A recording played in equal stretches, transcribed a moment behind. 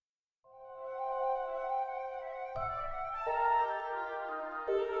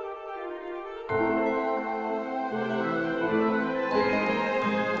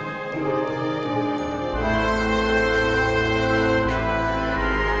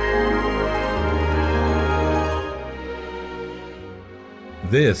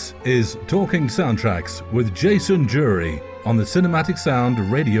This is Talking Soundtracks with Jason Jury on the Cinematic Sound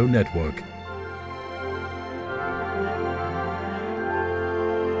Radio Network.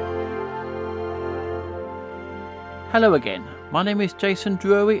 Hello again, my name is Jason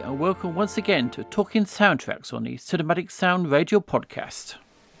Drury and welcome once again to Talking Soundtracks on the Cinematic Sound Radio Podcast.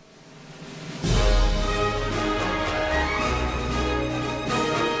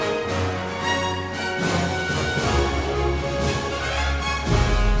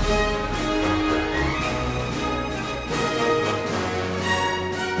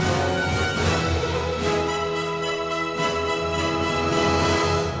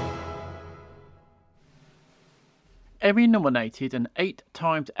 Emmy-nominated and 8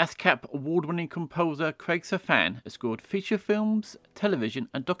 times ASCAP award-winning composer Craig Safan has scored feature films, television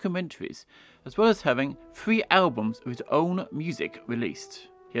and documentaries, as well as having 3 albums of his own music released.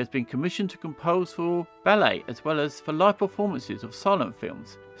 He has been commissioned to compose for ballet as well as for live performances of silent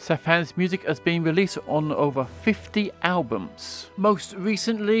films. Safan's music has been released on over 50 albums. Most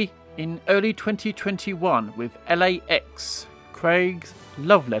recently, in early 2021 with LAX, Craig's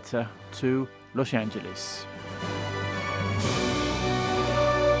Love Letter to Los Angeles.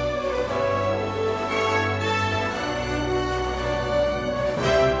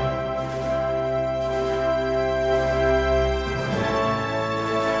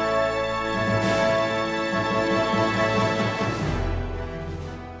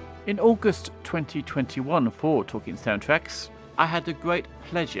 In August 2021 for Talking Soundtracks, I had the great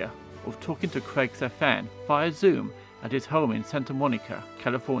pleasure of talking to Craig Safan via Zoom at his home in Santa Monica,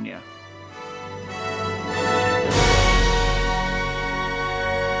 California.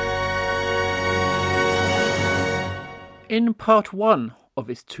 In part 1 of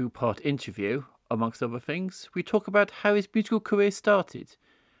this 2-part interview, amongst other things, we talk about how his musical career started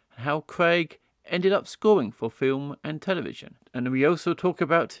and how Craig ended up scoring for film and television. And we also talk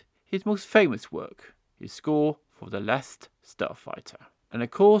about his most famous work, his score for The Last Starfighter. And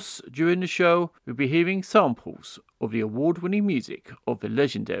of course, during the show, we'll be hearing samples of the award-winning music of the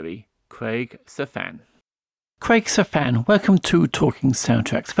legendary Craig Safan. Craig Safan, welcome to Talking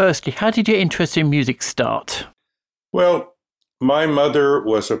Soundtracks. Firstly, how did your interest in music start? Well, my mother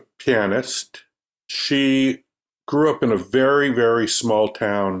was a pianist. She grew up in a very, very small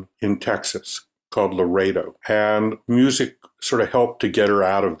town in Texas called Laredo, and music sort of helped to get her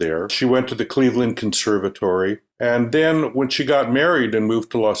out of there. She went to the Cleveland Conservatory, and then when she got married and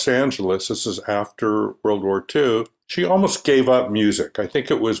moved to Los Angeles, this is after World War II, she almost gave up music. I think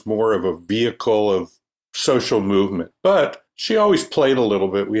it was more of a vehicle of social movement. But she always played a little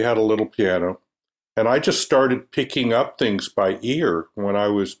bit. We had a little piano, and I just started picking up things by ear when I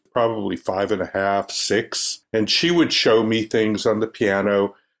was probably 5.5, 6, and she would show me things on the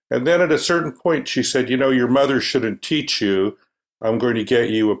piano. And then at a certain point, she said, you know, your mother shouldn't teach you. I'm going to get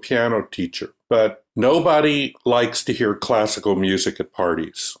you a piano teacher. But nobody likes to hear classical music at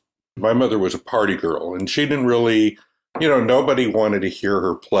parties. My mother was a party girl, and she didn't really, nobody wanted to hear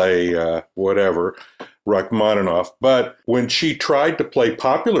her play Rachmaninoff. But when she tried to play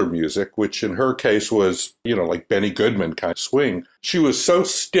popular music, which in her case was, like Benny Goodman kind of swing, she was so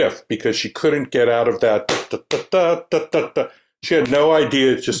stiff because she couldn't get out of that da-da-da-da-da-da. She had no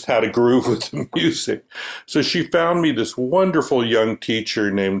idea just how to groove with the music. So she found me this wonderful young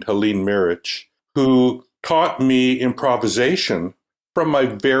teacher named Helene Mirich, who taught me improvisation from my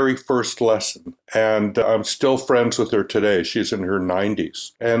very first lesson. And I'm still friends with her today. She's in her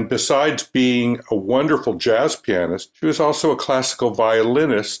 90s. And besides being a wonderful jazz pianist, she was also a classical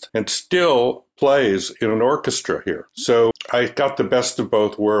violinist and still plays in an orchestra here. So I got the best of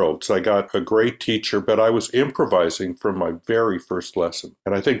both worlds. I got a great teacher, but I was improvising from my very first lesson.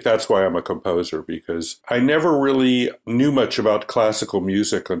 And I think that's why I'm a composer, because I never really knew much about classical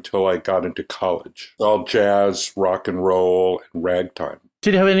music until I got into college. All jazz, rock and roll, and ragtime.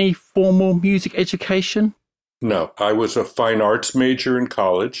 Did you have any formal music education? No, I was a fine arts major in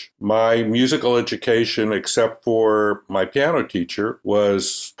college. My musical education, except for my piano teacher,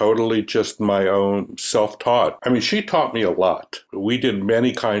 was totally just my own self-taught. I mean, she taught me a lot. We did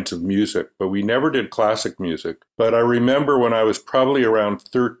many kinds of music, but we never did classic music. But I remember when I was probably around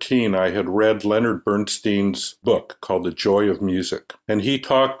 13, I had read Leonard Bernstein's book called The Joy of Music. And he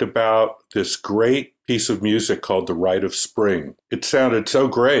talked about this great piece of music called The Rite of Spring. It sounded so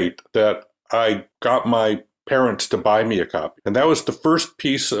great that I got my parents to buy me a copy. And that was the first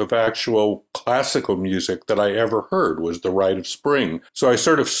piece of actual classical music that I ever heard, was The Rite of Spring. So I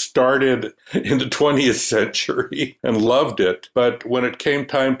sort of started in the 20th century and loved it. But when it came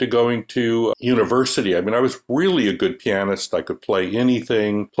time to going to university, I mean, I was really a good pianist. I could play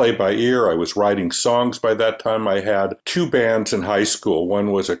anything, play by ear. I was writing songs by that time. I had two bands in high school.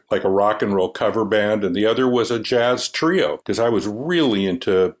 One was like a rock and roll cover band, and the other was a jazz trio, because I was really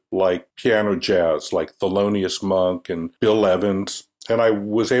into like piano jazz, like Thelonious Monk and Bill Evans. And I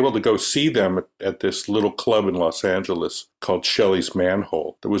was able to go see them at this little club in Los Angeles called Shelley's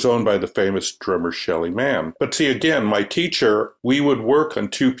Manhole that was owned by the famous drummer Shelly Manne. But see, again, my teacher, we would work on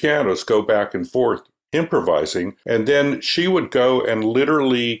two pianos, go back and forth, improvising. And then she would go and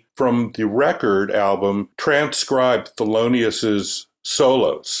literally, from the record album, transcribe Thelonious's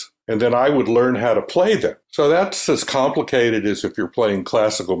solos. And then I would learn how to play them. So that's as complicated as if you're playing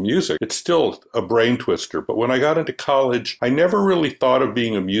classical music. It's still a brain twister. But when I got into college, I never really thought of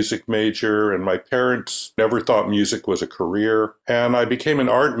being a music major, and my parents never thought music was a career. And I became an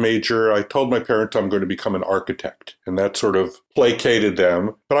art major. I told my parents I'm going to become an architect, and that sort of placated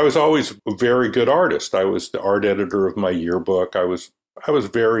them. But I was always a very good artist. I was the art editor of my yearbook. I was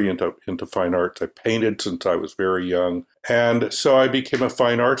very into fine arts. I painted since I was very young. And so I became a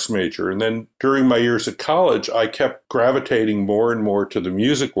fine arts major. And then during my years at college, I kept gravitating more and more to the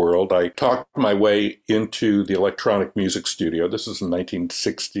music world. I talked my way into the electronic music studio. This is in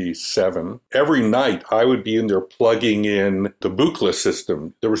 1967. Every night I would be in there plugging in the Buchla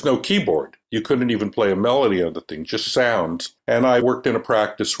system. There was no keyboard. You couldn't even play a melody on the thing, just sounds. And I worked in a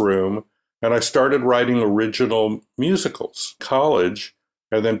practice room. And I started writing original musicals in college.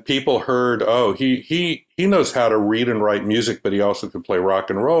 And then people heard, oh, he knows how to read and write music, but he also can play rock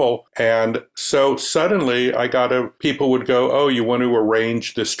and roll. And so suddenly people would go, oh, you want to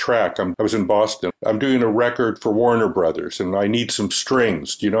arrange this track? I was in Boston. I'm doing a record for Warner Brothers, and I need some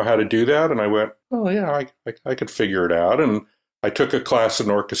strings. Do you know how to do that? And I went, oh, yeah, I could figure it out. And I took a class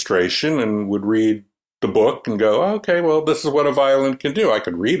in orchestration and would read the book and go, okay, well, this is what a violin can do. I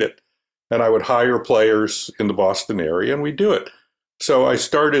could read it. And I would hire players in the Boston area, and we'd do it. So I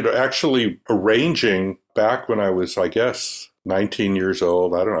started actually arranging back when I was, I guess, 19 years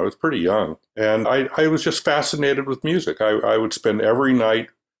old. I don't know, I was pretty young. And I was just fascinated with music. I would spend every night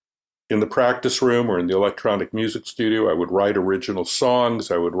in the practice room or in the electronic music studio. I would write original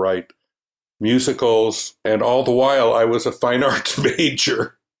songs. I would write musicals. And all the while, I was a fine arts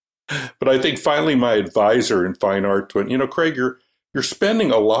major. But I think finally my advisor in fine arts went, Craig, you're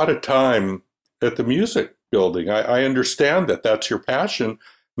spending a lot of time at the music building. I understand that that's your passion.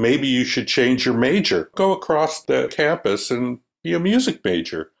 Maybe you should change your major. Go across the campus and be a music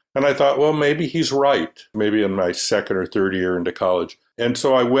major. And I thought, well, maybe he's right. Maybe in my second or third year into college. And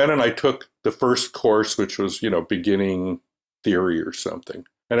so I went and I took the first course, which was, beginning theory or something.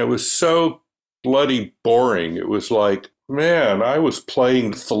 And it was so bloody boring. It was like, man, I was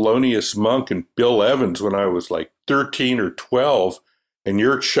playing Thelonious Monk and Bill Evans when I was like 13 or 12, and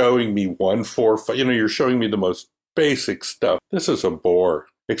you're showing me 1, 4, 5, you're showing me the most basic stuff. This is a bore.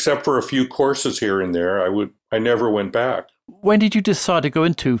 Except for a few courses here and there, I never went back. When did you decide to go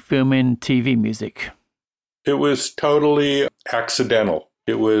into film and TV music? It was totally accidental.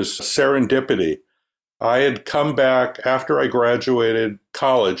 It was serendipity. I had come back after I graduated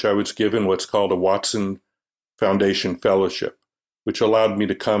college. I was given what's called a Watson Foundation Fellowship, which allowed me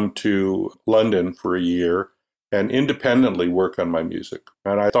to come to London for a year and independently work on my music.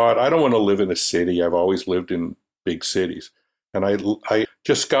 And I thought, I don't want to live in a city. I've always lived in big cities. And I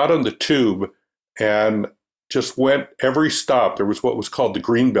just got on the tube and just went every stop. There was what was called the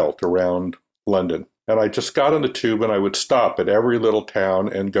Greenbelt around London. And I just got on the tube and I would stop at every little town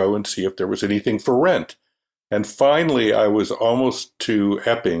and go and see if there was anything for rent. And finally, I was almost to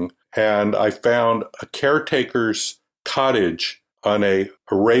Epping, and I found a caretaker's cottage on a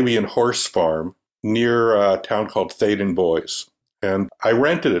Arabian horse farm near a town called Thaden Boys. And I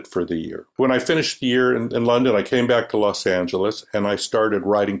rented it for the year. When I finished the year in London, I came back to Los Angeles, and I started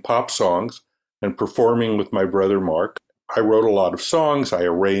writing pop songs and performing with my brother Mark. I wrote a lot of songs. I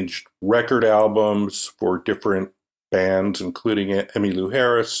arranged record albums for different bands, including Emmylou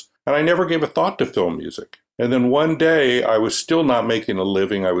Harris. And I never gave a thought to film music. And then one day, I was still not making a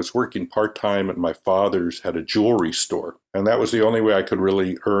living. I was working part-time at my father's, had a jewelry store. And that was the only way I could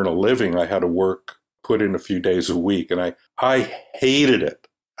really earn a living. I had to work, put in a few days a week. And I hated it.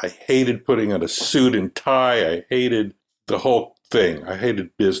 I hated putting on a suit and tie. I hated the whole thing. I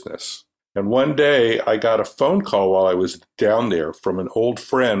hated business. And one day, I got a phone call while I was down there from an old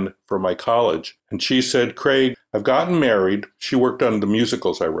friend from my college. And she said, Craig, I've gotten married. She worked on the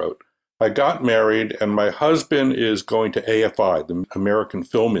musicals I wrote. I got married, and my husband is going to AFI, the American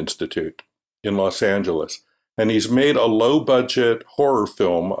Film Institute in Los Angeles. And he's made a low-budget horror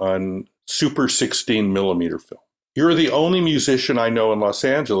film on Super 16 millimeter film. You're the only musician I know in Los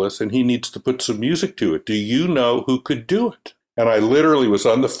Angeles, and he needs to put some music to it. Do you know who could do it? And I literally was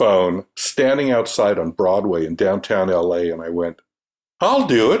on the phone, standing outside on Broadway in downtown LA, and I went, I'll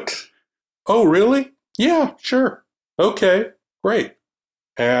do it. Oh, really? Yeah, sure. Okay, great.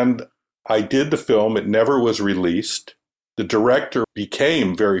 And I did the film. It never was released. The director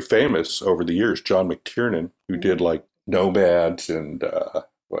became very famous over the years, John McTiernan, who did like Nomads and,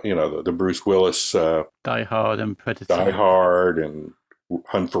 the Bruce Willis. Die Hard and Predator. Die Hard and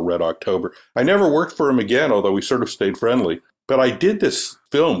Hunt for Red October. I never worked for him again, although we sort of stayed friendly. But I did this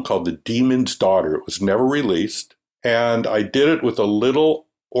film called The Demon's Daughter. It was never released. And I did it with a little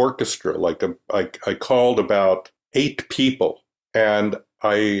orchestra. I called about 8 people. And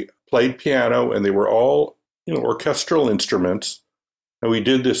I played piano, and they were all, orchestral instruments. And we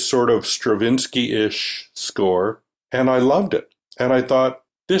did this sort of Stravinsky-ish score. And I loved it. And I thought,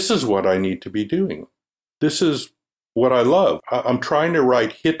 this is what I need to be doing. This is what I love. I'm trying to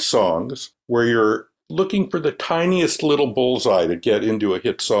write hit songs where you're looking for the tiniest little bullseye to get into a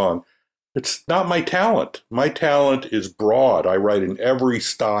hit song. It's not my talent. My talent is broad. I write in every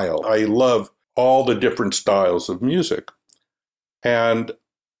style. I love all the different styles of music. And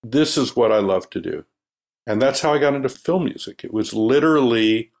this is what I love to do. And that's how I got into film music. It was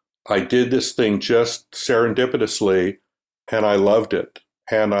literally, I did this thing just serendipitously, and I loved it.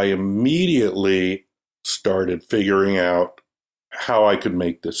 And I immediately started figuring out how I could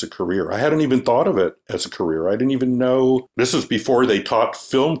make this a career. I hadn't even thought of it as a career. I didn't even know. This was before they taught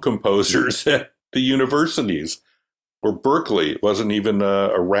film composers at the universities, or Berkeley. It wasn't even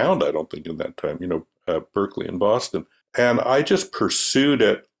around, I don't think, in that time, Berkeley in Boston. And I just pursued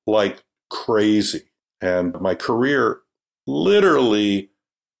it like crazy. And my career literally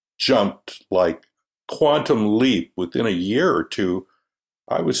jumped like quantum leap. Within a year or two,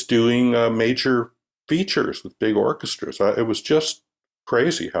 I was doing major features with big orchestras. It was just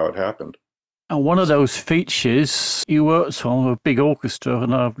crazy how it happened. And one of those features you worked on with a big orchestra,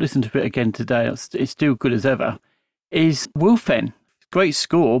 and I've listened to it again today, it's still good as ever, is Wolfen. Great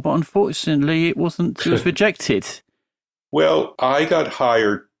score, but unfortunately it was rejected. Well, I got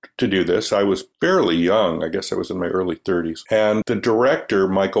hired to do this. I was fairly young. I guess I was in my early 30s. And the director,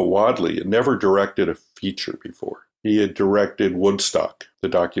 Michael Wadley, had never directed a feature before. He had directed Woodstock, the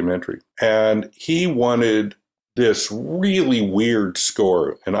documentary. And he wanted this really weird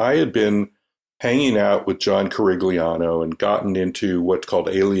score. And I had been hanging out with John Carigliano and gotten into what's called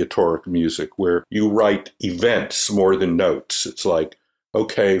aleatoric music, where you write events more than notes. It's like,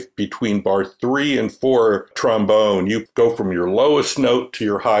 okay, between bar 3 and 4 trombone, you go from your lowest note to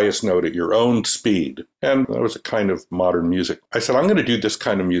your highest note at your own speed. And that was a kind of modern music. I said, I'm going to do this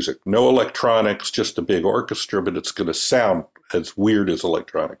kind of music. No electronics, just a big orchestra, but it's going to sound as weird as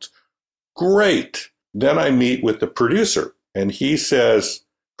electronics. Great. Then I meet with the producer, and he says,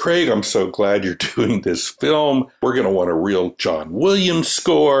 Craig, I'm so glad you're doing this film. We're going to want a real John Williams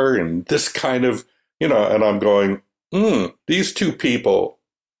score and this kind of, and I'm going, these two people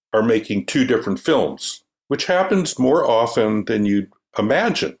are making 2 different films, which happens more often than you'd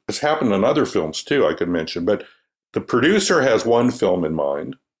imagine. It's happened in other films too, I could mention, but the producer has one film in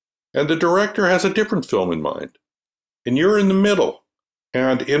mind and the director has a different film in mind. And you're in the middle.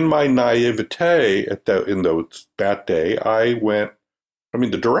 And in my naivete that day,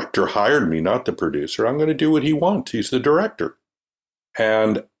 the director hired me, not the producer. I'm going to do what he wants. He's the director.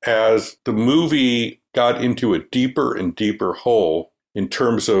 And as the movie got into a deeper and deeper hole in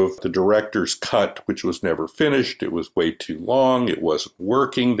terms of the director's cut, which was never finished, it was way too long, it wasn't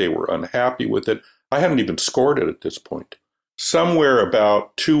working, they were unhappy with it. I hadn't even scored it at this point. Somewhere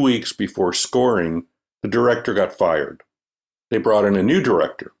about 2 weeks before scoring, the director got fired. They brought in a new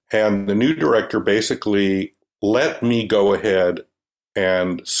director, and the new director basically let me go ahead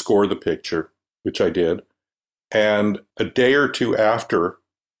and score the picture, which I did. And a day or two after,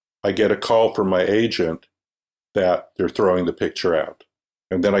 I get a call from my agent that they're throwing the picture out.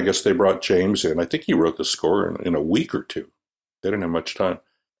 And then I guess they brought James in. I think he wrote the score in a week or two. They didn't have much time.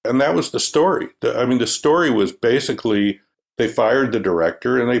 And that was the story. The story was basically they fired the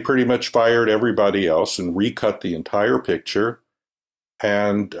director and they pretty much fired everybody else and recut the entire picture.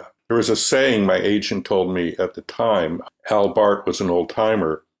 And there was a saying my agent told me at the time. Al Bart was an old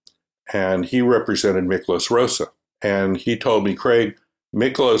timer, and he represented Miklos Rosa. And he told me, Craig,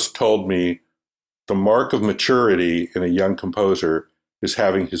 Miklos told me the mark of maturity in a young composer is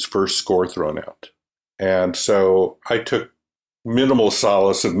having his first score thrown out. And so I took minimal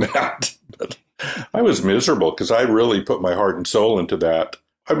solace in that. But I was miserable because I really put my heart and soul into that.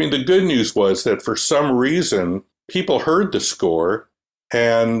 I mean, the good news was that for some reason, people heard the score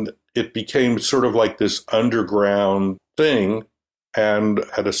and it became sort of like this underground thing. And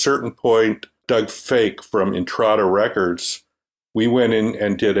at a certain point, Doug Fake from Entrada Records, we went in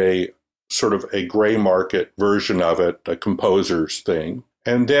and did a sort of a gray market version of it, a composer's thing.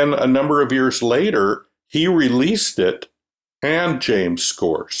 And then a number of years later, he released it and James'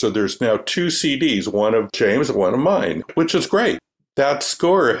 score. So there's now 2 CDs, one of James and one of mine, which is great. That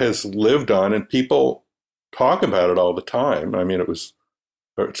score has lived on and people talk about it all the time. I mean,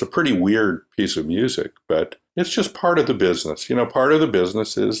 it's a pretty weird piece of music, but it's just part of the business. You know, part of the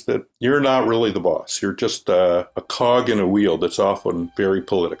business is that you're not really the boss. You're just a cog in a wheel that's often very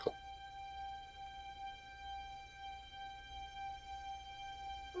political.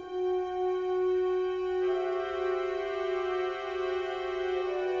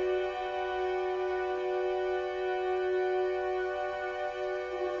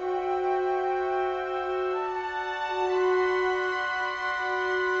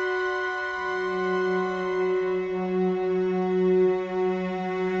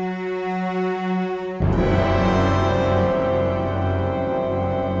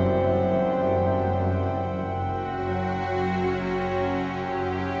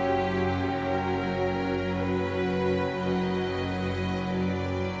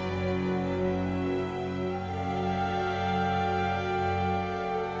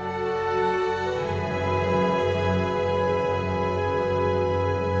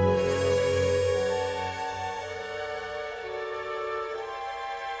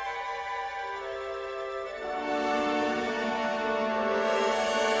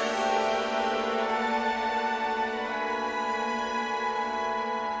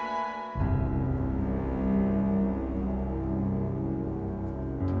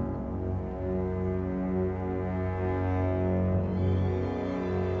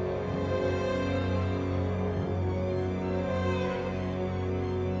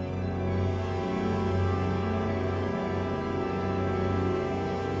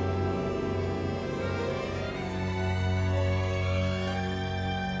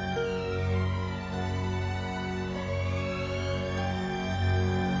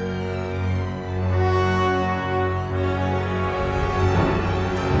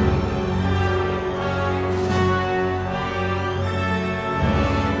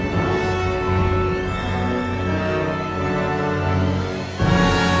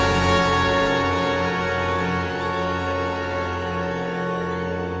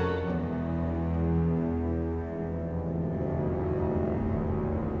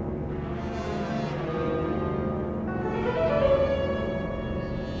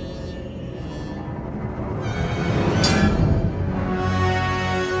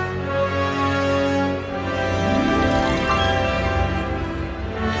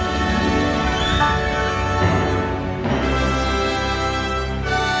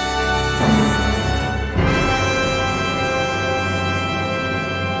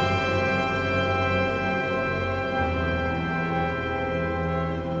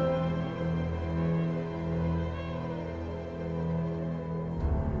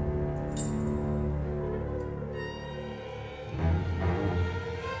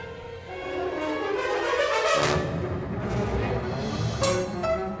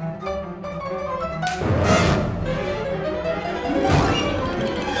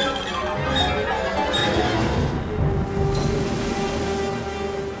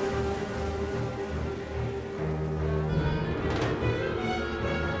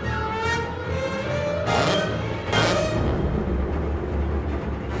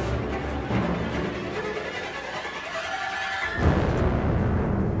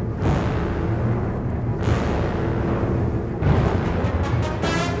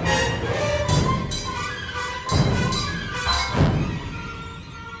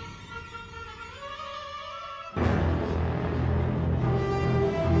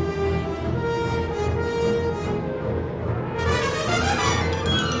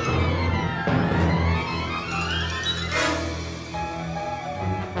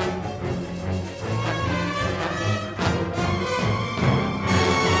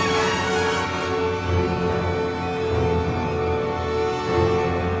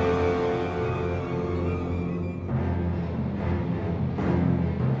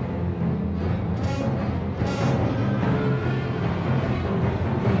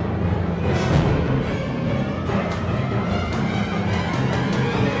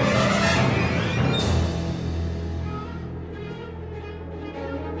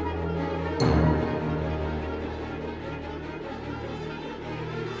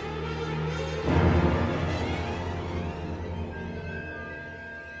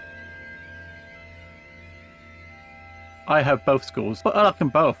 I have both scores, but I like them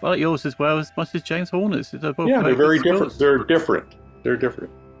both. I like yours as well as much as James Horner's. They're both they're very different. scores. They're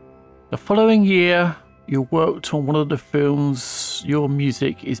different. The following year, you worked on one of the films your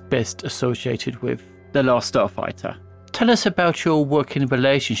music is best associated with, The Last Starfighter. Tell us about your working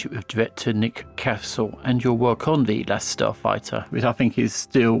relationship with director Nick Castle and your work on The Last Starfighter, which I think is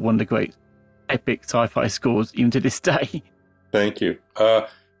still one of the great epic sci-fi scores even to this day. Thank you.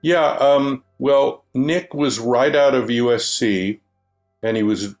 Well, Nick was right out of USC, and he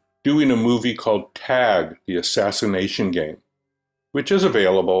was doing a movie called Tag, The Assassination Game, which is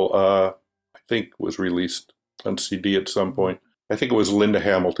available. I think was released on CD at some point. I think it was Linda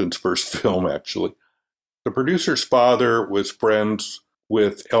Hamilton's first film, actually. The producer's father was friends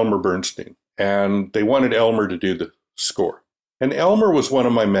with Elmer Bernstein, and they wanted Elmer to do the score. And Elmer was one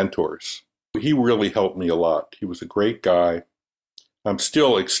of my mentors. He really helped me a lot. He was a great guy. I'm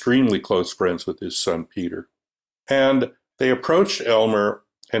still extremely close friends with his son, Peter. And they approached Elmer,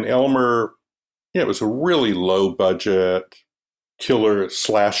 and Elmer, it was a really low-budget, killer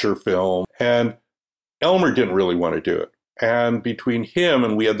slasher film, and Elmer didn't really want to do it. And between him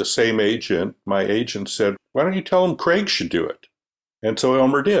and we had the same agent, my agent said, why don't you tell him Craig should do it? And so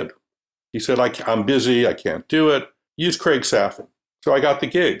Elmer did. He said, I'm busy, I can't do it. Use Craig Saffin. So I got the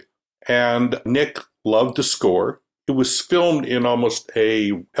gig. And Nick loved the score. It was filmed in almost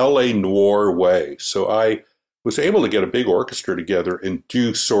a LA noir way. So I was able to get a big orchestra together and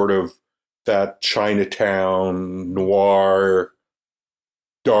do sort of that Chinatown noir,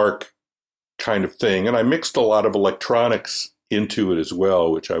 dark kind of thing. And I mixed a lot of electronics into it as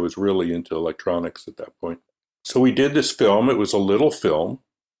well, which I was really into electronics at that point. So we did this film. It was a little film.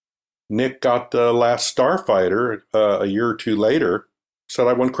 Nick got The Last Starfighter a year or two later, said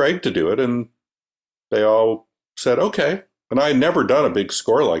I want Craig to do it, and they all said, okay. And I had never done a big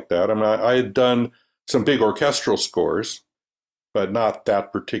score like that. I mean, I had done some big orchestral scores, but not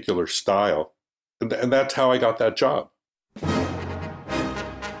that particular style. And that's how I got that job.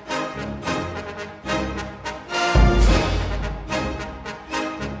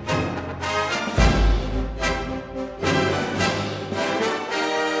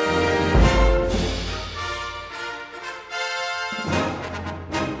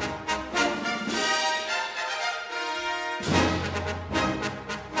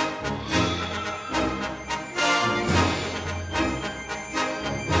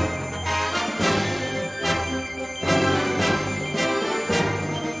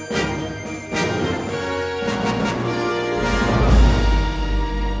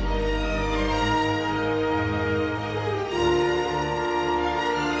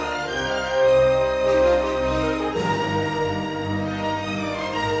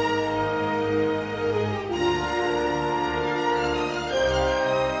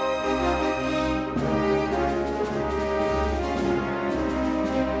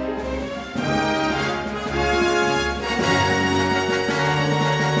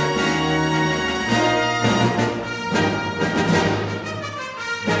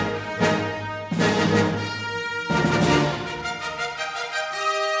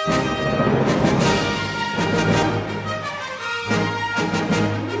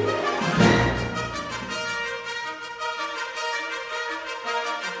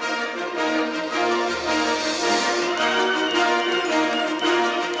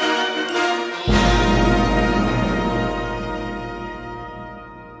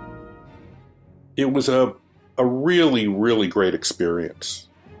 It was a really, really great experience.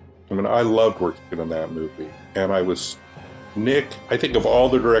 I mean, I loved working on that movie. And Nick, I think of all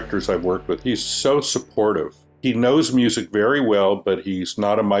the directors I've worked with, he's so supportive. He knows music very well, but he's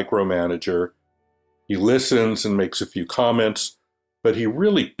not a micromanager. He listens and makes a few comments, but he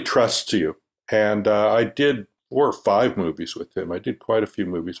really trusts you. And I did 4 or 5 movies with him. I did quite a few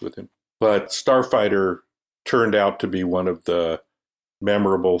movies with him. But Starfighter turned out to be one of the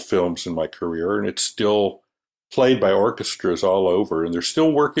memorable films in my career, and it's still played by orchestras all over, and they're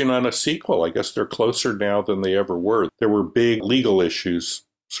still working on a sequel. I guess they're closer now than they ever were. There were big legal issues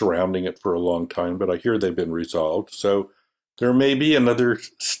surrounding it for a long time, but I hear they've been resolved. So there may be another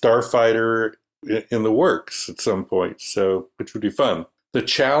Starfighter in the works at some point, so which would be fun. The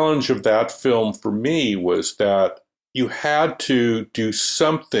challenge of that film for me was that you had to do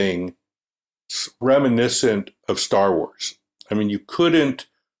something reminiscent of Star Wars. I mean, you couldn't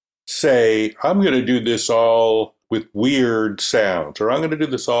say, I'm going to do this all with weird sounds, or I'm going to do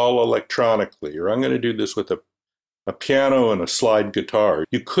this all electronically, or I'm going to do this with a piano and a slide guitar.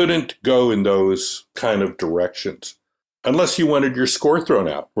 You couldn't go in those kind of directions unless you wanted your score thrown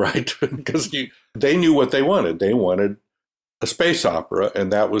out, right? Because they knew what they wanted. They wanted a space opera,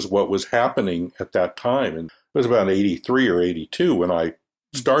 and that was what was happening at that time. And it was about 83 or 82 when I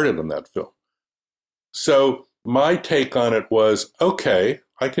started on that film. So my take on it was, okay,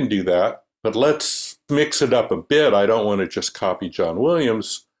 I can do that, but let's mix it up a bit. I don't want to just copy John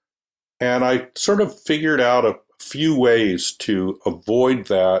Williams. And I sort of figured out a few ways to avoid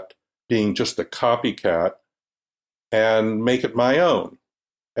that being just a copycat and make it my own.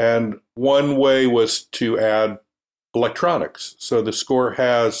 And one way was to add electronics. So the score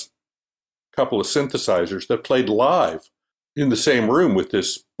has a couple of synthesizers that played live in the same room with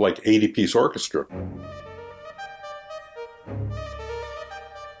this like 80-piece orchestra.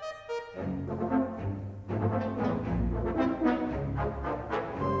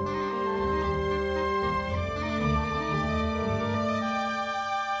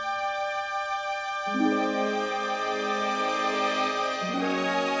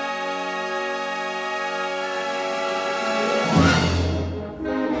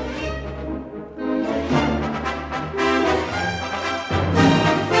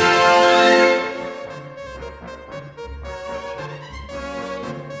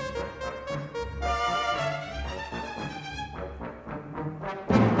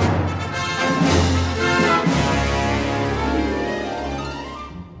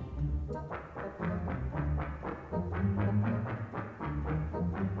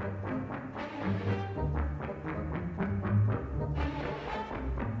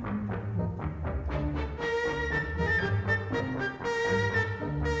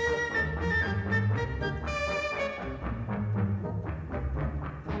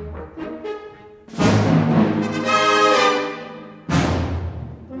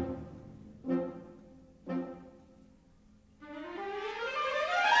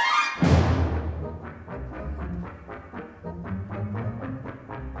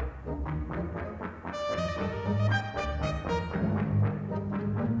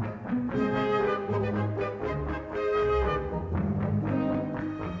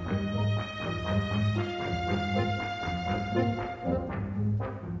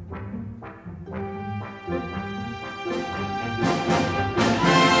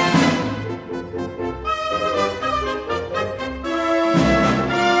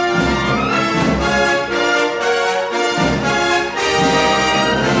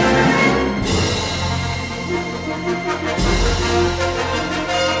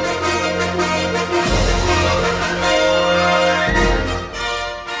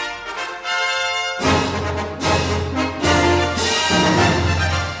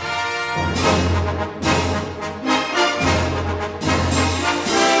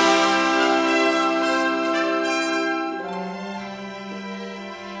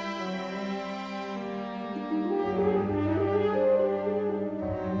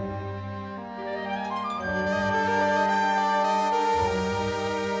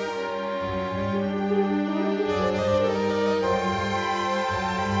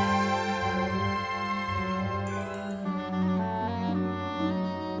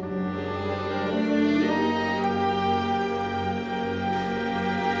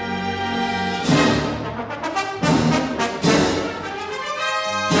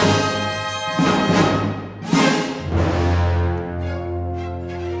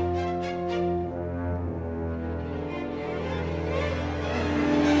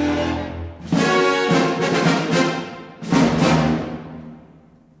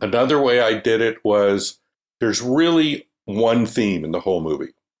 Another way I did it was there's really one theme in the whole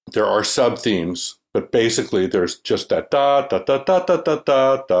movie. There are sub-themes, but basically there's just that da, da, da, da, da, da,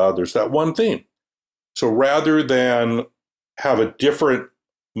 da, da. There's that one theme. So rather than have a different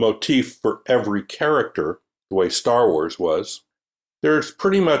motif for every character, the way Star Wars was, there's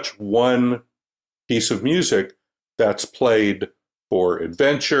pretty much one piece of music that's played for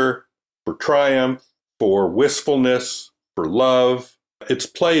adventure, for triumph, for wistfulness, for love. It's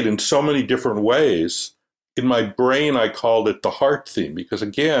played in so many different ways. In my brain, I called it the heart theme because,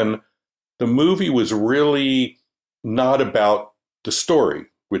 again, the movie was really not about the story,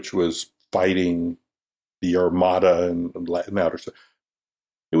 which was fighting the Armada and outer stuff.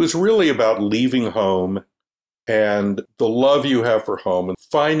 It was really about leaving home and the love you have for home and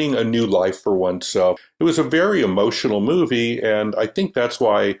finding a new life for oneself. It was a very emotional movie, and I think that's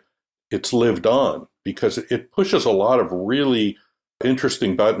why it's lived on, because it pushes a lot of really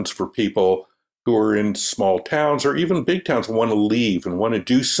interesting buttons for people who are in small towns or even big towns and want to leave and want to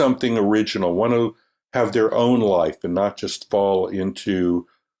do something original, want to have their own life and not just fall into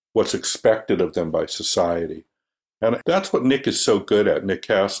what's expected of them by society. And that's what Nick is so good at, Nick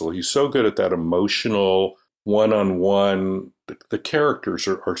Castle. He's so good at that emotional one-on-one. The characters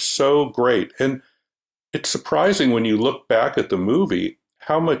are so great. And it's surprising when you look back at the movie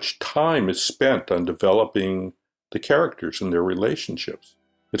how much time is spent on developing the characters and their relationships.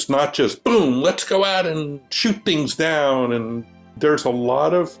 It's not just, boom, let's go out and shoot things down. And there's a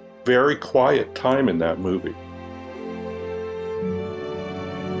lot of very quiet time in that movie.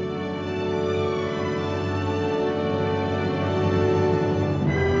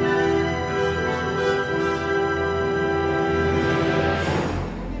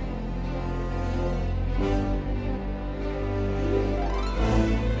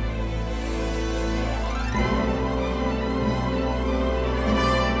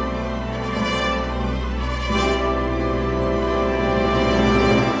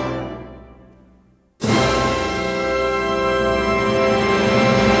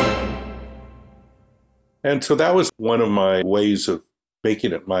 And so that was one of my ways of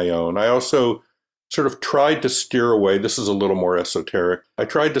making it my own. I also sort of tried to steer away. This is a little more esoteric. I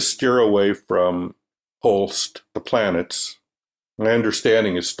tried to steer away from Holst, the planets. My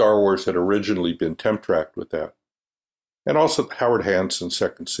understanding is Star Wars had originally been temp-tracked with that. And also Howard Hanson's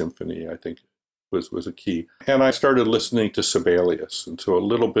Second Symphony, I think, was a key. And I started listening to Sibelius, and so a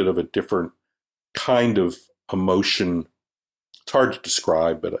little bit of a different kind of emotion. It's hard to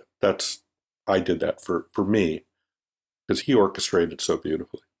describe, but I did that for me, because he orchestrated so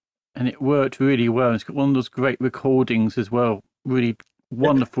beautifully. And it worked really well. It's got one of those great recordings as well. Really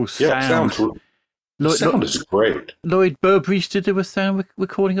wonderful sound. Sound is great. Lloyd Burbridge did a sound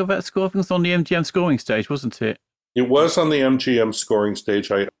recording of that score. I think it was on the MGM scoring stage, wasn't it? It was on the MGM scoring stage.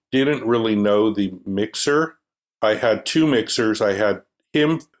 I didn't really know the mixer. I had two mixers. I had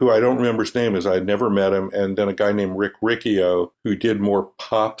him, who I don't remember his name, as I had never met him, and then a guy named Rick Riccio, who did more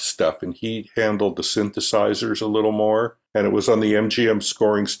pop stuff, and he handled the synthesizers a little more. And it was on the MGM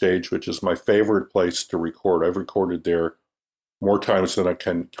scoring stage, which is my favorite place to record. I've recorded there more times than I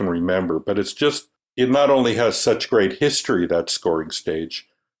can remember. But it not only has such great history, that scoring stage,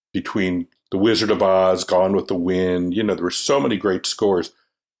 between The Wizard of Oz, Gone with the Wind, there were so many great scores,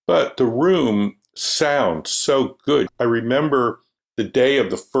 but the room sounds so good. I remember the day of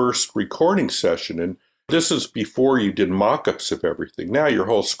the first recording session, and this is before you did mock-ups of everything. Now your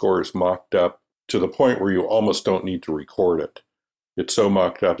whole score is mocked up to the point where you almost don't need to record it. It's so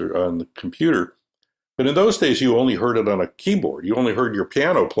mocked up on the computer. But in those days, you only heard it on a keyboard. You only heard your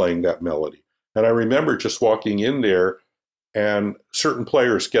piano playing that melody. And I remember just walking in there, and certain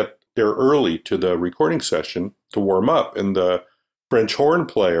players get there early to the recording session to warm up. And the French horn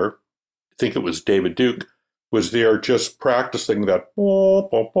player, I think it was David Duke, was there just practicing that,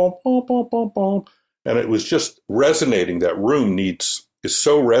 and it was just resonating. That room is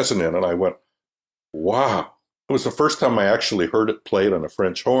so resonant. And I went, wow. It was the first time I actually heard it played on a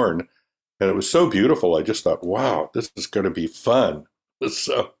French horn. And it was so beautiful. I just thought, wow, this is going to be fun.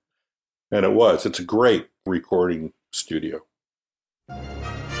 And it was. It's a great recording studio.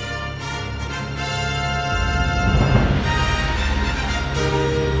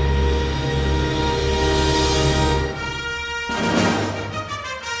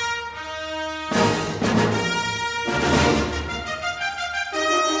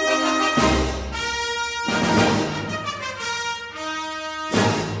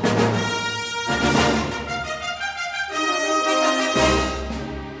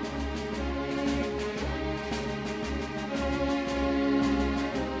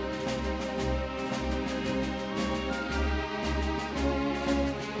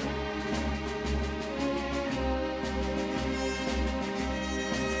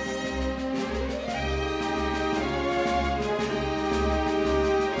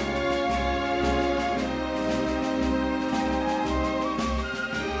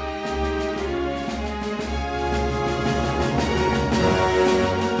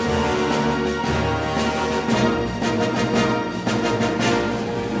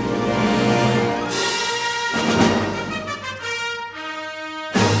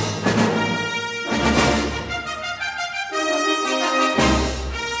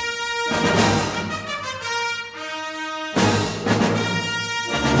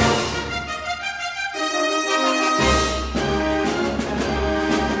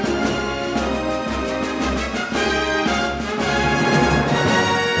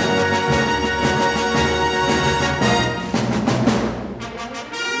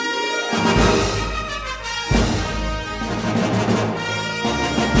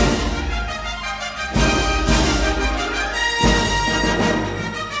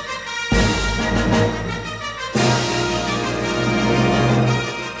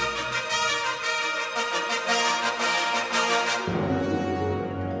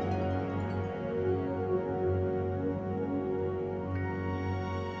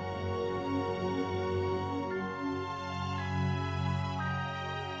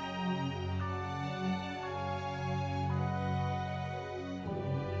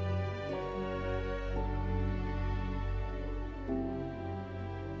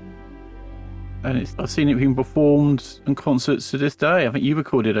 And I've seen it being performed in concerts to this day. I think you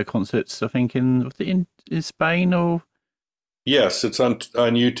recorded a concert, I think, in Spain or... Yes, it's on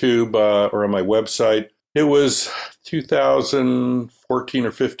YouTube or on my website. It was 2014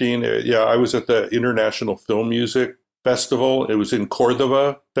 or 15. Yeah, I was at the International Film Music Festival. It was in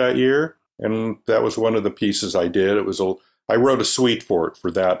Córdoba that year, and that was one of the pieces I did. I wrote a suite for it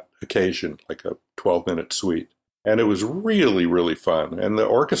for that occasion, like a 12-minute suite. And it was really, really fun. And the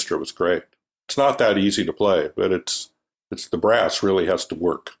orchestra was great. It's not that easy to play, but it's the brass really has to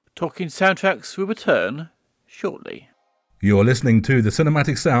work. Talking Soundtracks will return shortly. You're listening to the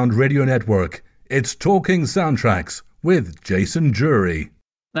Cinematic Sound Radio Network. It's Talking Soundtracks with Jason Jury.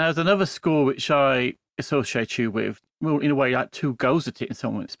 Now, there's another score which I associate you with, well, in a way, like two goes at it in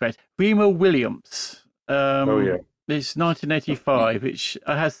some respect. Remo Williams. It's 1985, which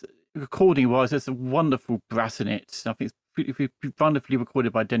has, recording-wise, there's a wonderful brass in it. I think it's wonderfully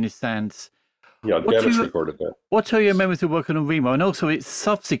recorded by Dennis Sands. Yeah, Dennis recorded that. What are your memories of working on Remo, and also its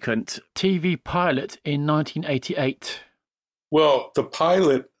subsequent TV pilot in 1988? Well, the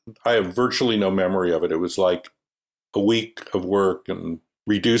pilot, I have virtually no memory of it. It was like a week of work and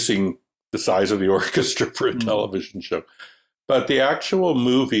reducing the size of the orchestra for a television show. But the actual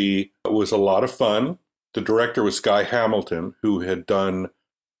movie was a lot of fun. The director was Guy Hamilton, who had done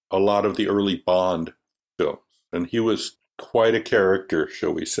a lot of the early Bond films. And he was quite a character,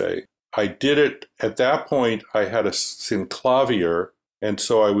 shall we say. I did it, at that point, I had a synclavier, and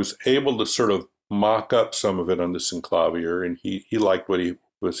so I was able to sort of mock up some of it on the synclavier, and he liked what he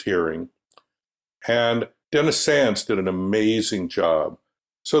was hearing. And Dennis Sands did an amazing job.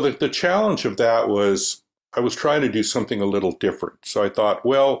 So the challenge of that was I was trying to do something a little different. So I thought,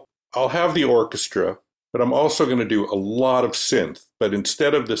 well, I'll have the orchestra, but I'm also going to do a lot of synth. But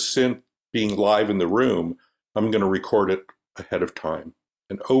instead of the synth being live in the room, I'm going to record it ahead of time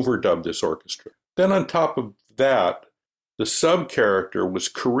and overdub this orchestra. Then on top of that, the sub-character was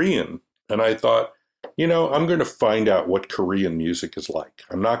Korean. And I thought, I'm going to find out what Korean music is like.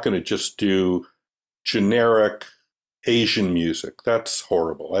 I'm not going to just do generic Asian music. That's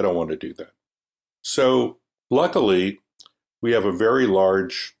horrible. I don't want to do that. So luckily, we have a very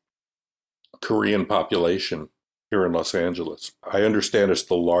large Korean population here in Los Angeles. I understand it's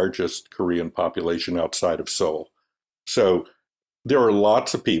the largest Korean population outside of Seoul. So there are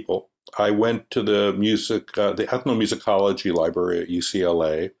lots of people. I went to the ethnomusicology library at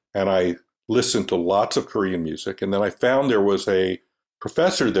UCLA, and I listened to lots of Korean music. And then I found there was a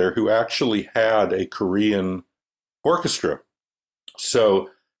professor there who actually had a Korean orchestra. So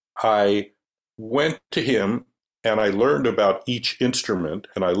I went to him and I learned about each instrument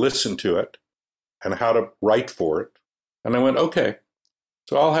and I listened to it and how to write for it. And I went, okay,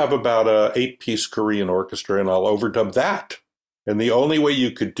 so I'll have about a 8-piece Korean orchestra and I'll overdub that. And the only way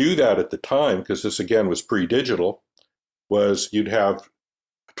you could do that at the time, because this again was pre-digital, was you'd have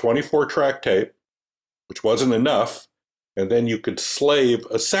a 24-track tape, which wasn't enough, and then you could slave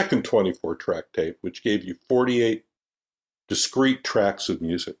a second 24-track tape, which gave you 48 discrete tracks of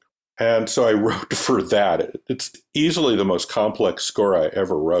music. And so I wrote for that. It's easily the most complex score I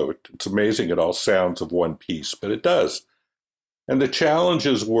ever wrote. It's amazing it all sounds of one piece, but it does. And the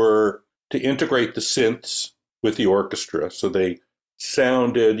challenges were to integrate the synths with the orchestra so they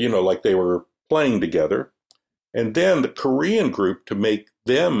sounded, like they were playing together. And then the Korean group to make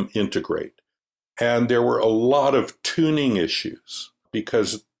them integrate. And there were a lot of tuning issues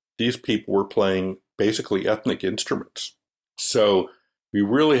because these people were playing basically ethnic instruments. So we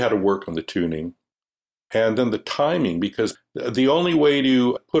really had to work on the tuning. And then the timing, because the only way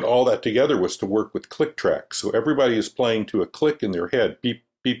to put all that together was to work with click tracks. So everybody is playing to a click in their head, beep,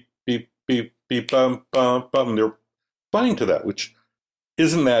 beep, beep, beep, beep, bum, bum, bum. And they're playing to that, which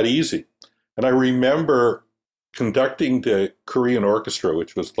isn't that easy. And I remember conducting the Korean orchestra,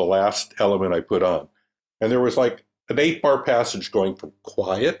 which was the last element I put on. And there was like an 8-bar passage going from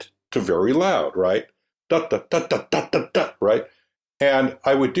quiet to very loud, right? Da, da, da, da, da, da, da, right? And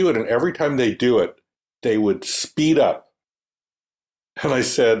I would do it, and every time they do it, they would speed up. And I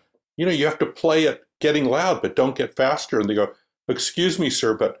said, you have to play it getting loud, but don't get faster. And they go, excuse me,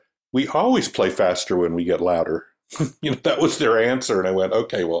 sir, but we always play faster when we get louder. That was their answer. And I went,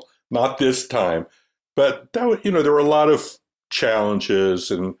 okay, well, not this time. But that, there were a lot of challenges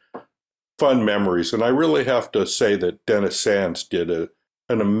and fun memories. And I really have to say that Dennis Sands did an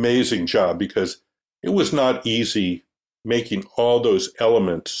amazing job because it was not easy making all those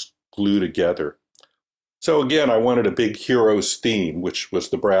elements glue together. So again, I wanted a big Heroes theme, which was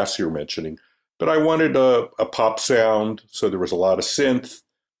the brass you're mentioning. But I wanted a pop sound, so there was a lot of synth.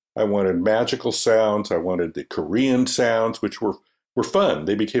 I wanted magical sounds. I wanted the Korean sounds, which were were fun.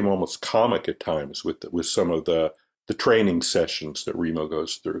 They became almost comic at times with some of the training sessions that Remo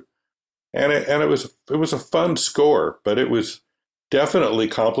goes through. And it was a fun score, but it was definitely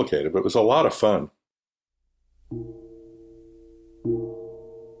complicated, but it was a lot of fun.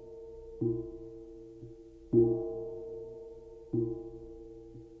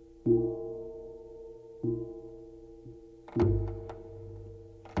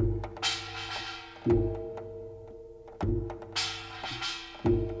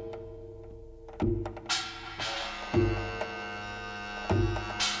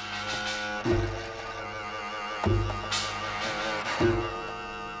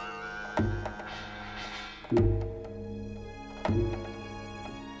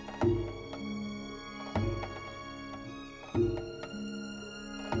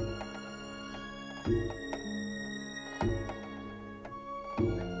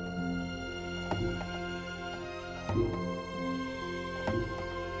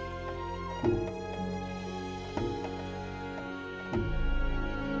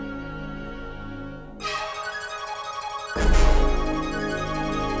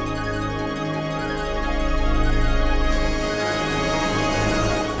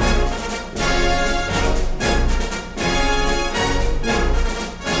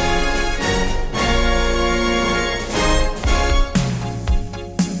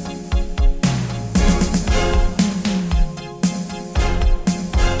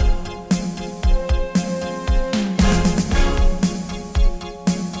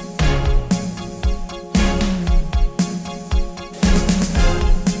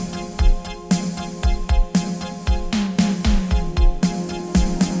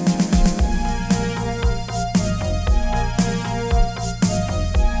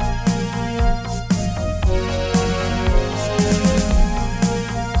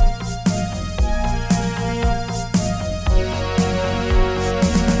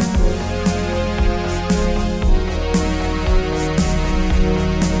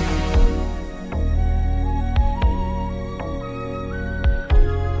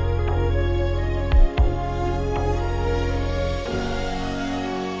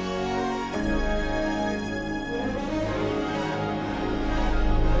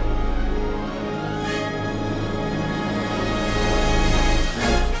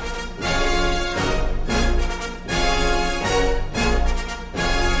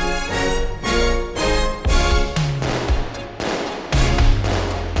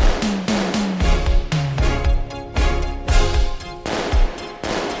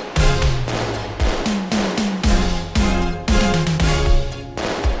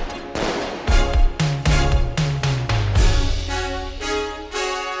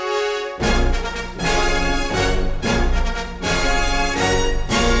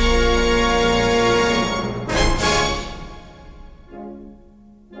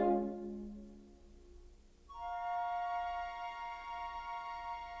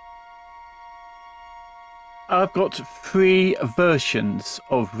 I've got 3 versions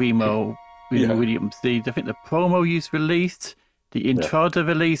of Remo Williams. I think the promo use released, the Entrada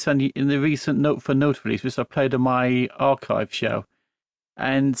release, and in the recent Note for Note release, which I played on my archive show.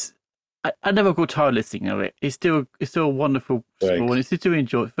 And I never got tired listening to it. It's still a wonderful score, and it's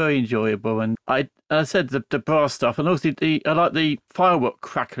still very enjoyable. And I said the brass stuff, and also I like the firework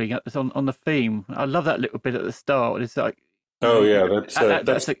crackling on the theme. I love that little bit at the start. It's like,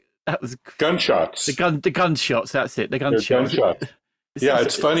 that was gunshots. The gunshots. That's it. The gunshots. Yeah,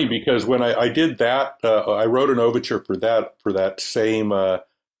 it's funny because when I did that, I wrote an overture for that same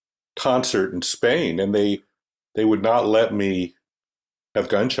concert in Spain, and they would not let me have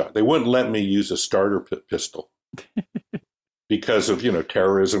gunshot. They wouldn't let me use a starter pistol because of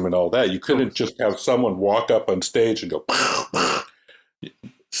terrorism and all that. You couldn't just have someone walk up on stage and go.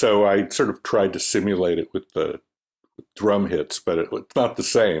 So I sort of tried to simulate it with the drum hits, but it's not the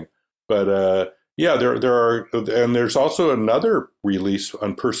same. But there are, and there's also another release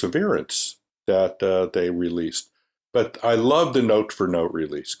on Perseverance that they released. But I love the Note for Note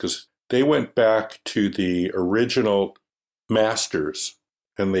release because they went back to the original masters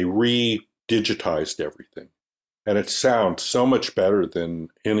and they re-digitized everything, and it sounds so much better than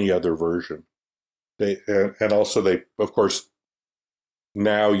any other version. And also they, of course,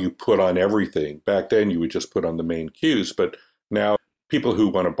 now you put on everything. Back then you would just put on the main cues, but now people who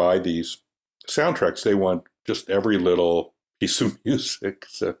want to buy these soundtracks, they want just every little piece of music.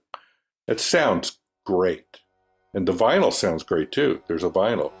 So it sounds great. And the vinyl sounds great too. There's a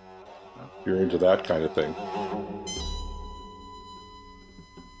vinyl, if you're into that kind of thing.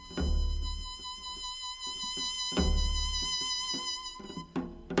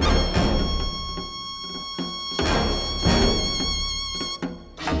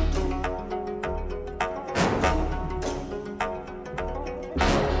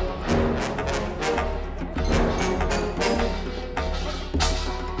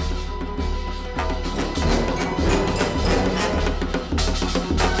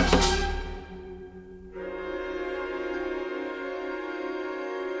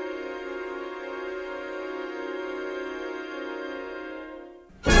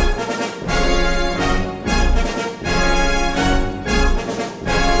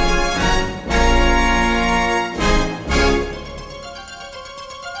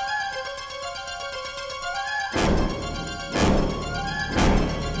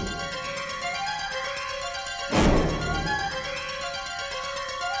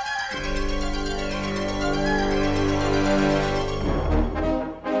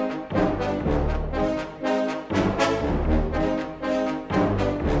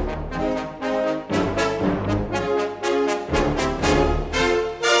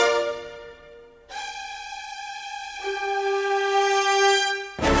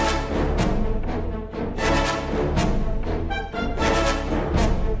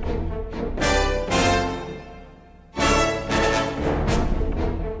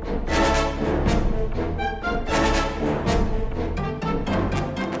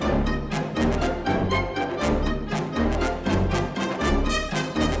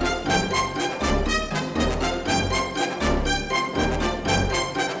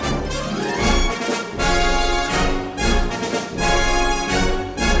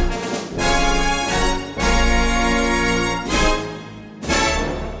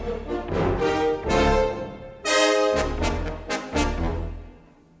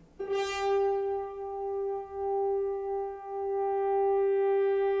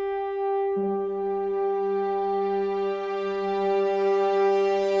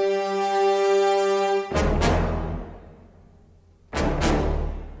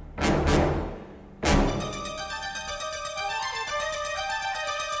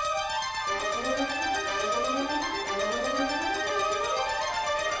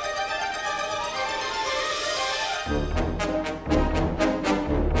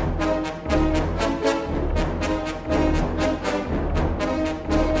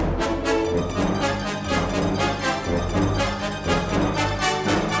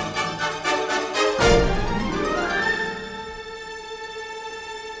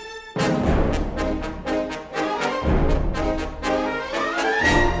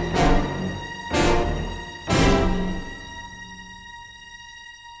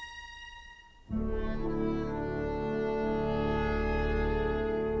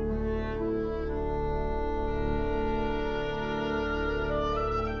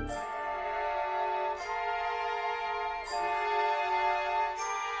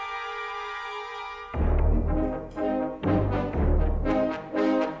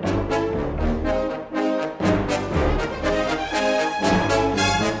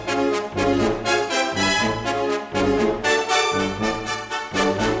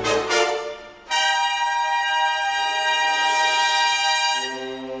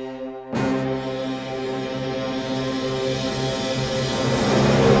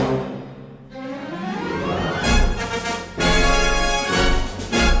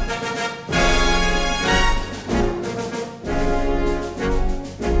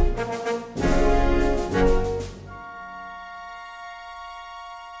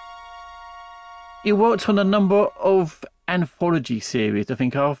 You worked on a number of anthology series, I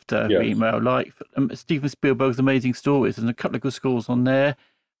think, after Remo, like Steven Spielberg's Amazing Stories, and a couple of good scores on there,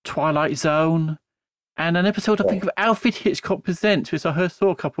 Twilight Zone, and an episode, I think, of Alfred Hitchcock Presents, which I saw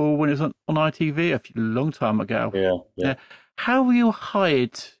a couple when it was on ITV a long time ago. Yeah. How were you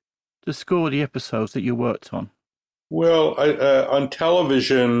hired to score the episodes that you worked on? Well, on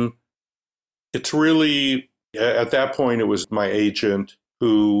television, it's really, at that point, it was my agent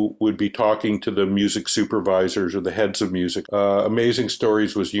who would be talking to the music supervisors or the heads of music. Amazing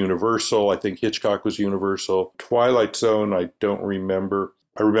Stories was Universal. I think Hitchcock was Universal. Twilight Zone, I don't remember.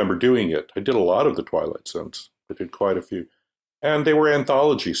 I remember doing it. I did a lot of the Twilight Zones. I did quite a few. And they were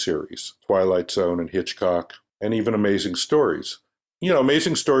anthology series, Twilight Zone and Hitchcock, and even Amazing Stories. You know,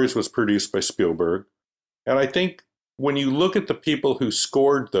 Amazing Stories was produced by Spielberg. And I think when you look at the people who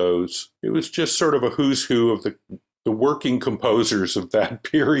scored those, it was just sort of a who's who of the working composers of that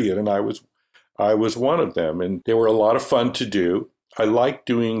period, and I was one of them, and they were a lot of fun to do. I liked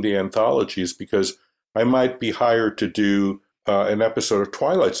doing the anthologies because I might be hired to do an episode of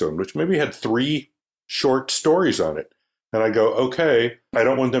Twilight Zone, which maybe had 3 short stories on it, and I go, okay, I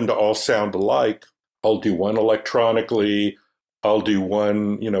don't want them to all sound alike. I'll do one electronically. I'll do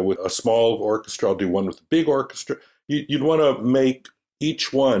one, with a small orchestra. I'll do one with a big orchestra. You'd want to make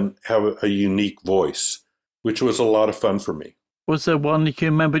each one have a unique voice, which was a lot of fun for me. Was there one you can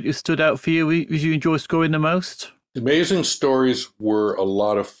remember that stood out for you? Did you enjoy scoring the most? Amazing Stories were a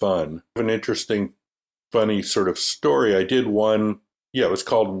lot of fun. An interesting, funny sort of story. I did one, it was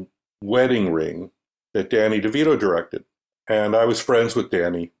called Wedding Ring, that Danny DeVito directed. And I was friends with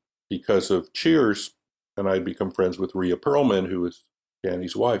Danny because of Cheers, and I'd become friends with Rhea Perlman, who was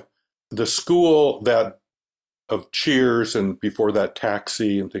Danny's wife. The school of Cheers, and before that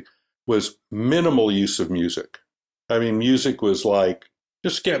Taxi and things, was minimal use of music. I mean, music was like,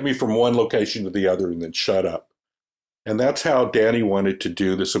 just get me from one location to the other and then shut up. And that's how Danny wanted to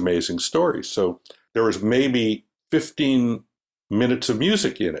do this Amazing Story. So there was maybe 15 minutes of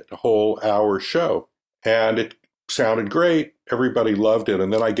music in it, a whole hour show. And it sounded great. Everybody loved it.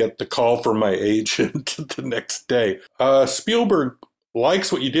 And then I get the call from my agent the next day. Spielberg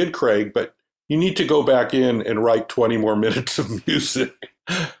likes what you did, Craig, but you need to go back in and write 20 more minutes of music.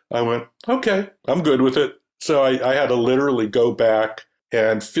 I went, okay, I'm good with it. So I had to literally go back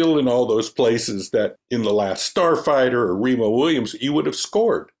and fill in all those places that in The Last Starfighter or Remo Williams, you would have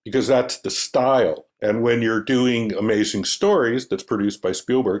scored, because that's the style. And when you're doing Amazing Stories that's produced by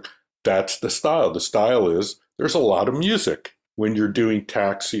Spielberg, that's the style. The style is there's a lot of music. When you're doing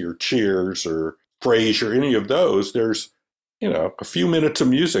Taxi or Cheers or Frasier, any of those, there's a few minutes of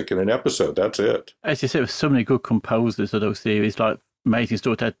music in an episode. That's it. As you said, there's so many good composers of those series, like Amazing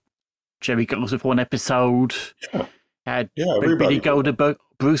Stories had Jerry Goldsmith for one episode. Had Billy Goldberg,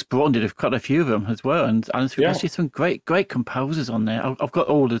 Bruce Braun did quite a few of them as well, and there's just some great composers on there. I've got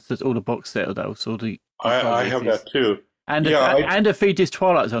all the box set of those. I have that too, and a Fiji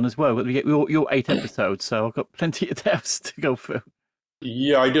Twilight Zone as well. We get your 8 episodes, so I've got plenty of those to go through.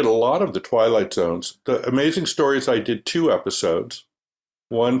 Yeah, I did a lot of the Twilight Zones. The Amazing Stories, I did 2 episodes,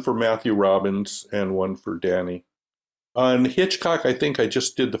 one for Matthew Robbins and one for Danny. On Hitchcock, I think I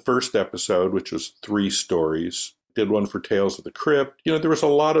just did the first episode, which was 3 stories. Did one for Tales of the Crypt. There was a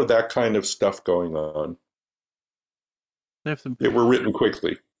lot of that kind of stuff going on. They were written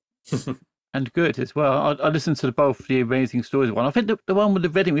quickly. And good as well. I listened to both the Amazing Stories one. I think the one with the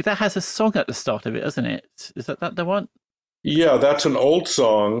wedding, that has a song at the start of it, doesn't it? Is that the one? Yeah, that's an old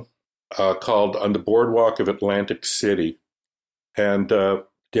song called On the Boardwalk of Atlantic City. And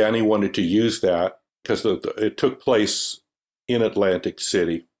Danny wanted to use that because it took place in Atlantic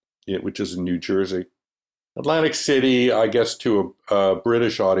City, which is in New Jersey. Atlantic City, I guess, to a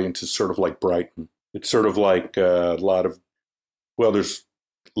British audience, is sort of like Brighton. It's sort of like a lot of, there's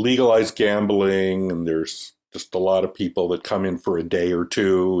legalized gambling, and there's just a lot of people that come in for a day or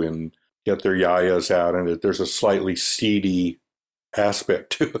two and get their yayas out, and there's a slightly seedy aspect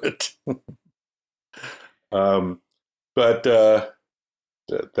to it. But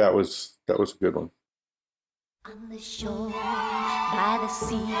that was a good one. On the shore, by the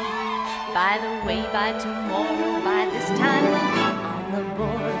sea, by the way, by tomorrow, by this time we'll be on the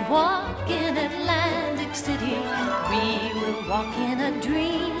boardwalk in Atlantic City. We will walk in a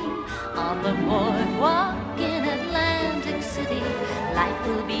dream on the boardwalk in Atlantic City. Life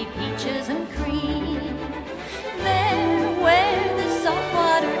will be peaches and cream. There where the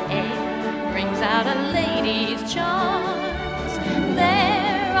saltwater air brings out a lady's charms.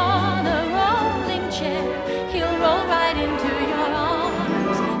 There on a rolling chair, he'll roll right into your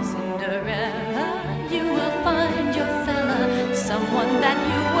arms. Cinderella, you will find your fella, someone that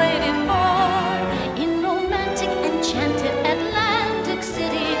you've waited for.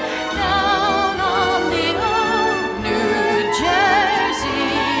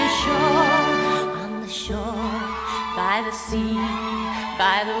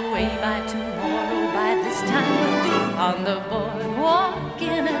 the way, by tomorrow, by this time we'll be on the boardwalk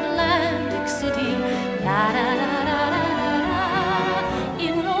in Atlantic City. La da da da da da da,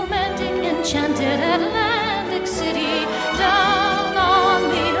 in romantic, enchanted Atlantic City, down on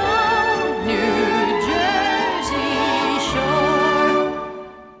the old New Jersey shore.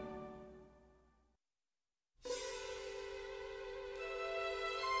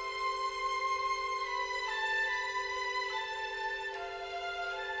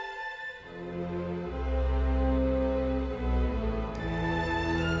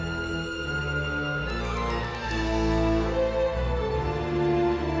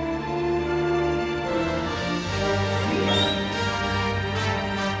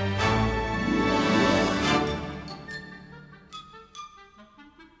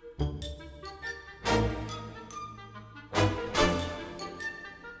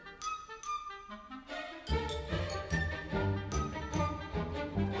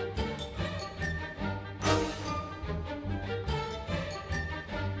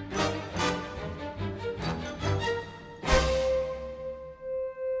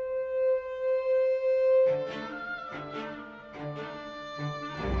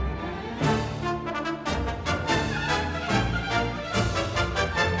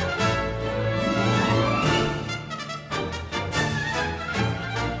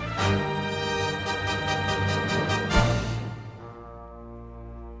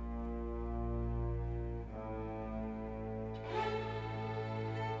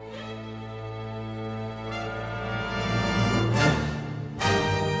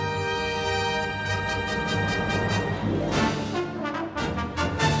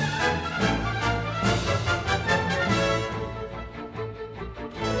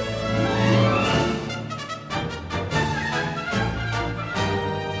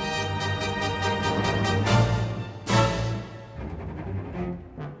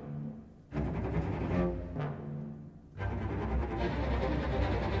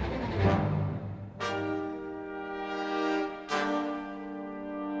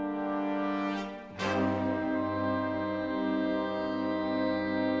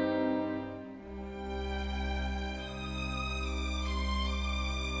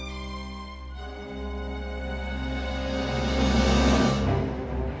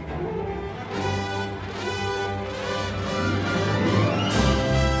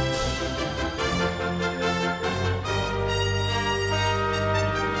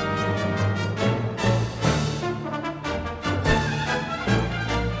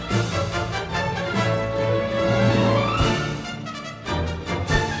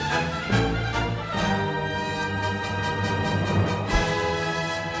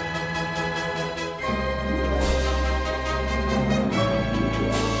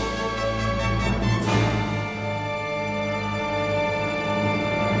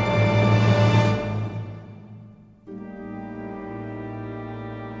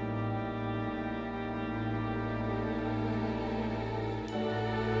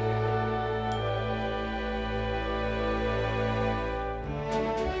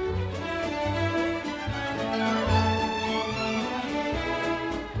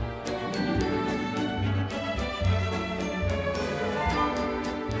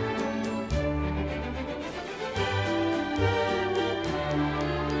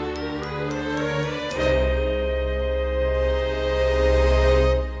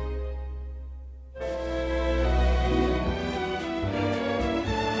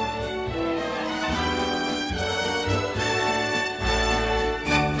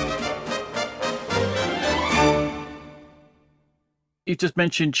 You just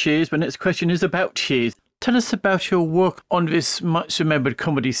mentioned Cheers. My next question is about Cheers. Tell us about your work on this much remembered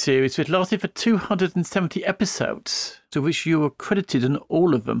comedy series, which lasted for 270 episodes, to which you were credited in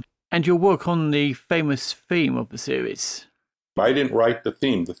all of them, and your work on the famous theme of the series. I didn't write the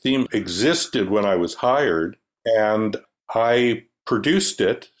theme. The theme existed when I was hired, and I produced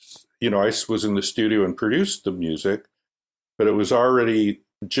it. You know, I was in the studio and produced the music, but it was already,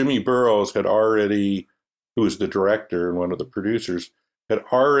 Jimmy Burrows had already, who was the director and one of the producers, had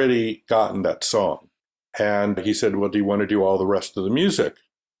already gotten that song. And he said, well, do you want to do all the rest of the music?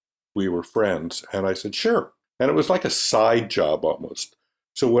 We were friends. And I said, sure. And it was like a side job almost.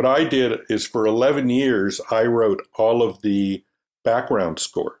 So what I did is for 11 years, I wrote all of the background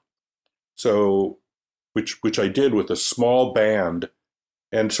score. So, which I did with a small band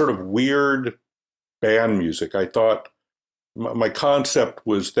and sort of weird band music. I thought my concept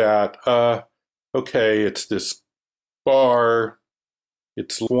was that, okay, it's this bar,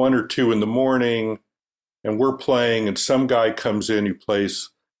 it's 1 or 2 in the morning, and we're playing, and some guy comes in who plays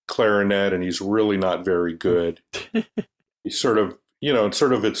clarinet, and he's really not very good. He's sort of, it's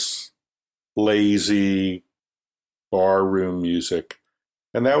sort of its lazy barroom music.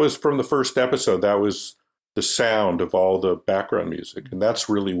 And that was from the first episode. That was the sound of all the background music. And that's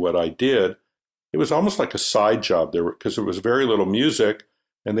really what I did. It was almost like a side job there because it was very little music.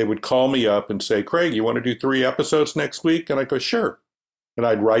 And they would call me up and say, Craig, you want to do 3 episodes next week? And I go, sure. And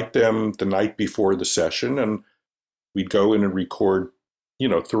I'd write them the night before the session, and we'd go in and record,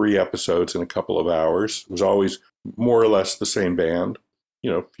 3 episodes in a couple of hours. It was always more or less the same band,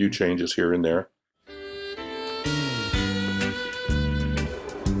 a few changes here and there.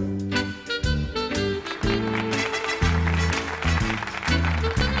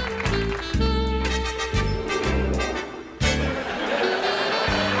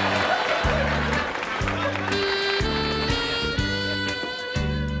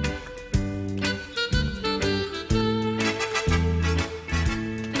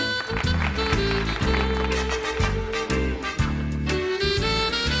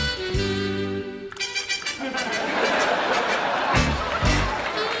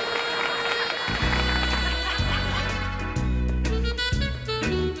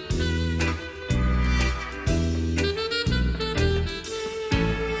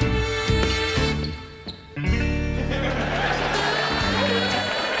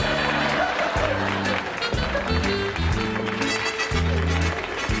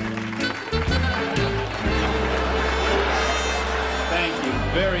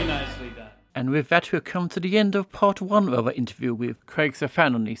 And with that, we've come to the end of part 1 of our interview with Craig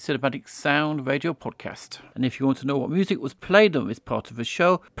Safan on the Cinematic Sound Radio podcast. And if you want to know what music was played on this part of the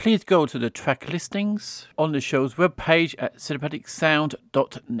show, please go to the track listings on the show's webpage at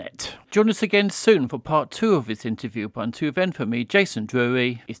cinematicsound.net. Join us again soon for part 2 of this interview. But until then, for me, Jason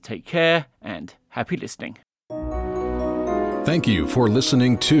Drury, is take care and happy listening. Thank you for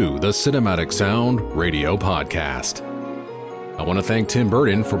listening to the Cinematic Sound Radio podcast. I want to thank Tim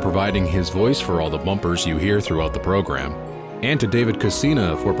Burton for providing his voice for all the bumpers you hear throughout the program, and to David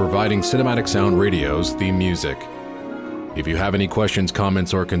Casina for providing Cinematic Sound Radio's theme music. If you have any questions,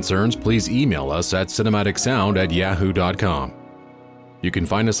 comments, or concerns, please email us at cinematicsound@yahoo.com. You can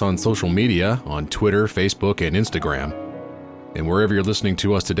find us on social media on Twitter, Facebook, and Instagram. And wherever you're listening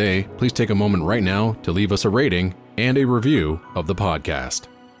to us today, please take a moment right now to leave us a rating and a review of the podcast.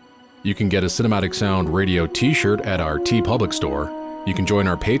 You can get a Cinematic Sound Radio t-shirt at our TeePublic store. You can join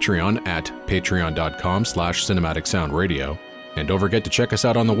our Patreon at patreon.com/cinematicsoundradio. And don't forget to check us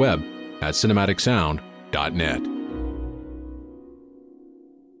out on the web at cinematicsound.net.